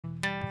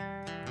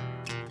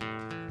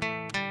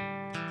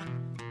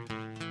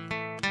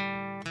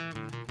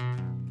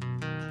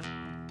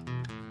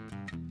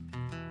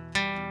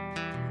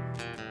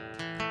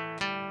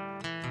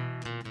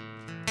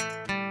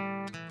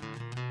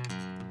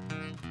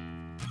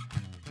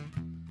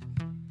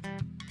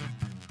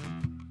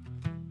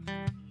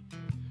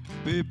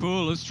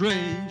People are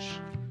strange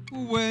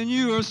when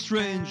you're a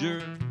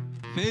stranger.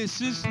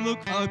 Faces look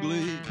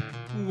ugly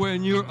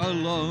when you're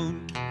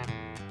alone.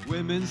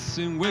 Women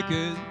seem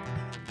wicked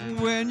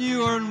when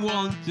you're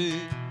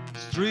unwanted.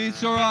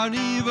 Streets are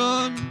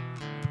uneven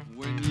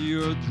when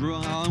you're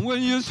drunk,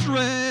 when you're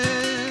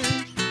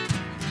strange.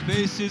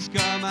 Faces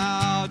come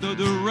out of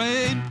the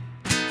rain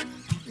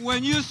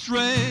when you're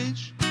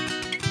strange.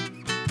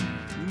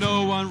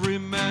 No one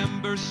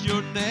remembers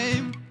your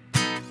name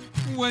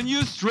when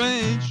you're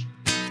strange.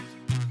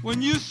 When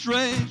you're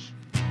strange,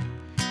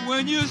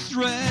 when you're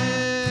strange.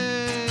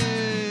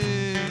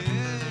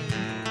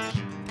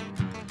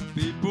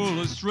 People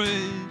are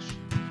strange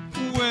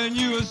when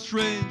you're a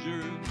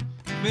stranger.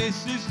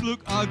 Faces look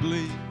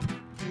ugly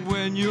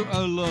when you're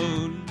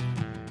alone.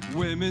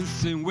 Women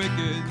seem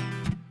wicked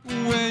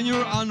when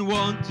you're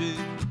unwanted.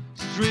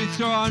 Streets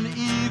are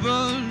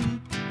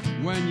uneven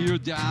when you're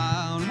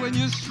down, when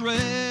you're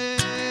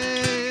strange.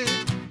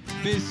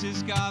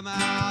 Faces come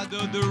out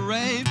of the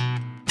rain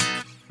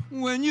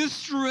when you're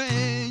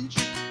strange.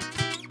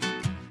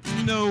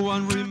 No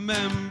one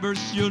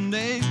remembers your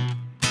name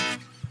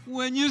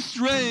when you're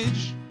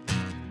strange.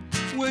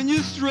 When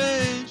you're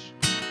strange.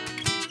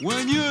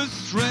 When you're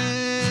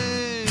strange.